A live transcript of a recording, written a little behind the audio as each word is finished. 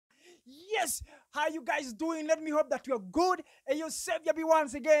yes, how you guys doing? Let me hope that you're good. And your Savior be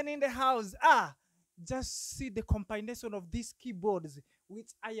once again in the house. Just see the combination of these keyboards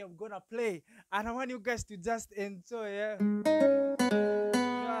which I am gonna play, and I want you guys to just enjoy. Yeah.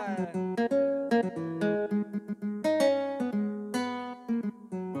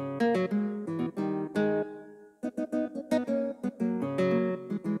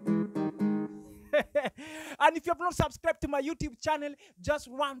 And if you have not subscribed to my YouTube channel, just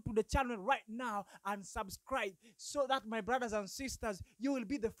run to the channel right now and subscribe so that, my brothers and sisters, you will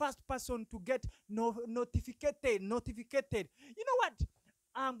be the first person to get notified. You know what?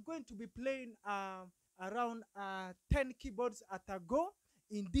 I'm going to be playing around 10 keyboards at a go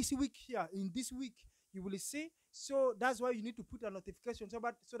in this week here. In this week, you will see. So that's why you need to put a notification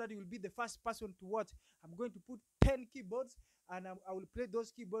so that you will be the first person to watch. I'm going to put 10 keyboards, and I will play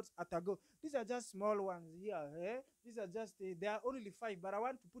those keyboards at a go. These are just small ones here. These are just, they are only 5, but I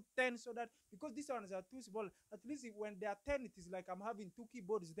want to put 10 so that, because these ones are too small, at least when they are 10, it is like I'm having 2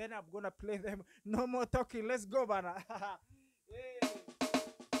 keyboards. Then I'm going to play them. No more talking. Let's go, Bana. Yeah.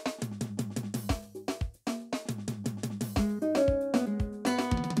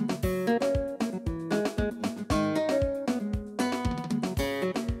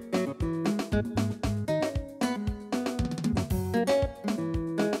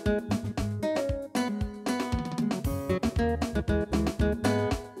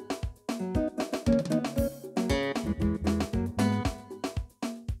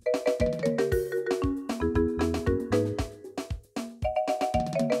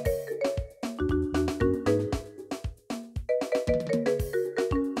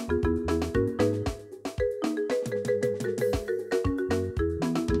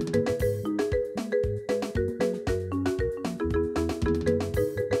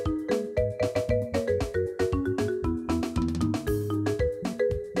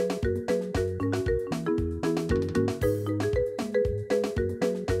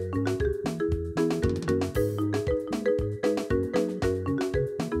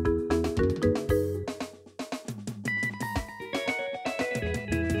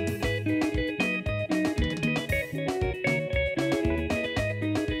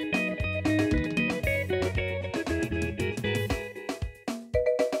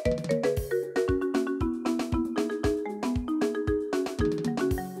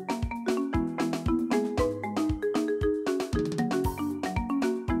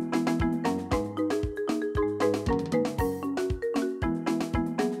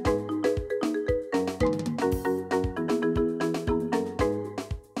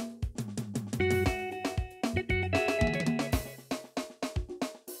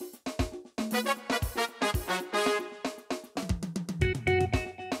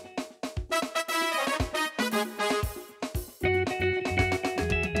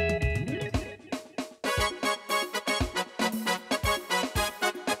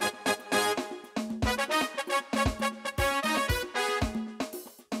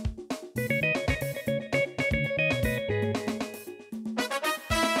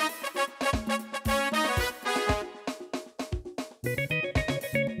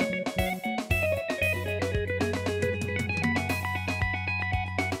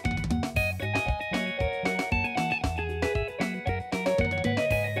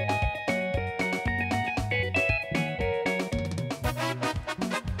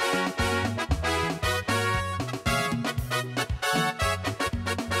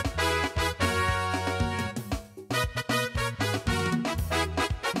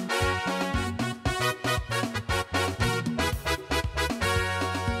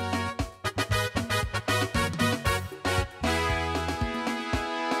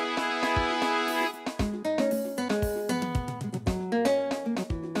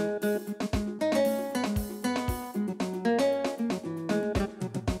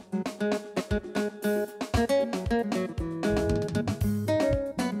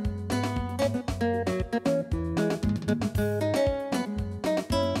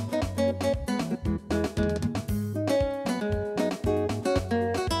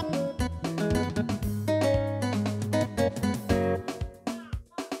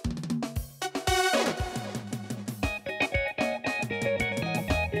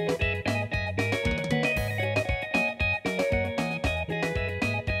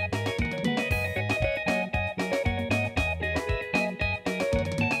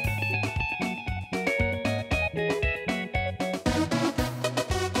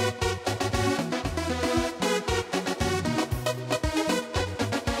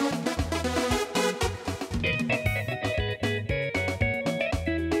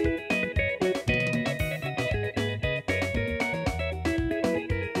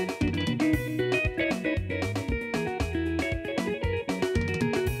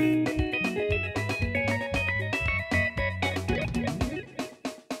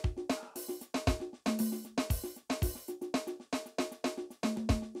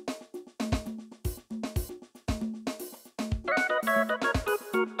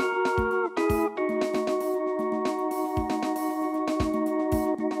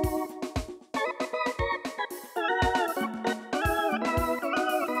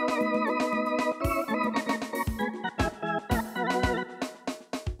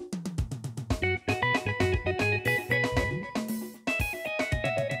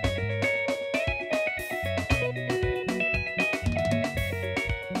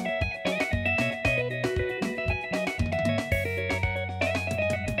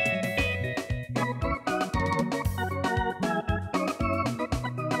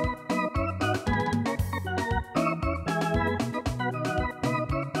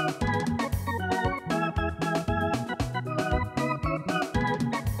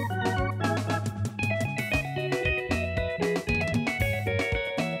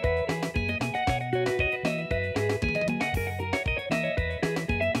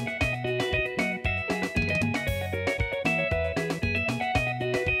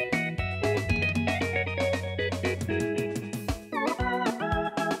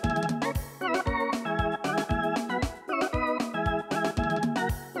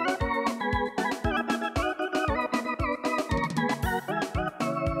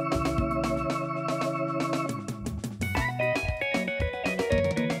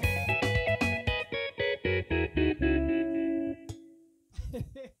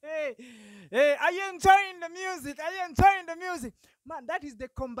 Hey, hey, are you enjoying the music? Are you enjoying the music? Man, that is the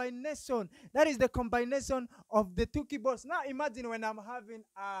combination. That is the combination of the two keyboards. Now imagine when I'm having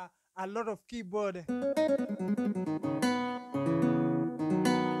a lot of keyboard.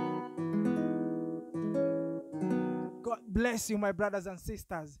 God bless you, my brothers and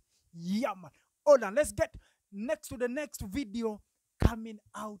sisters. Yeah, man. Hold on, let's get next to the next video coming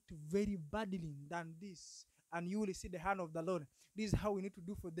out very badly than this. And you will see the hand of the Lord. This is how we need to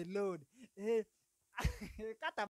do for the Lord. Eh,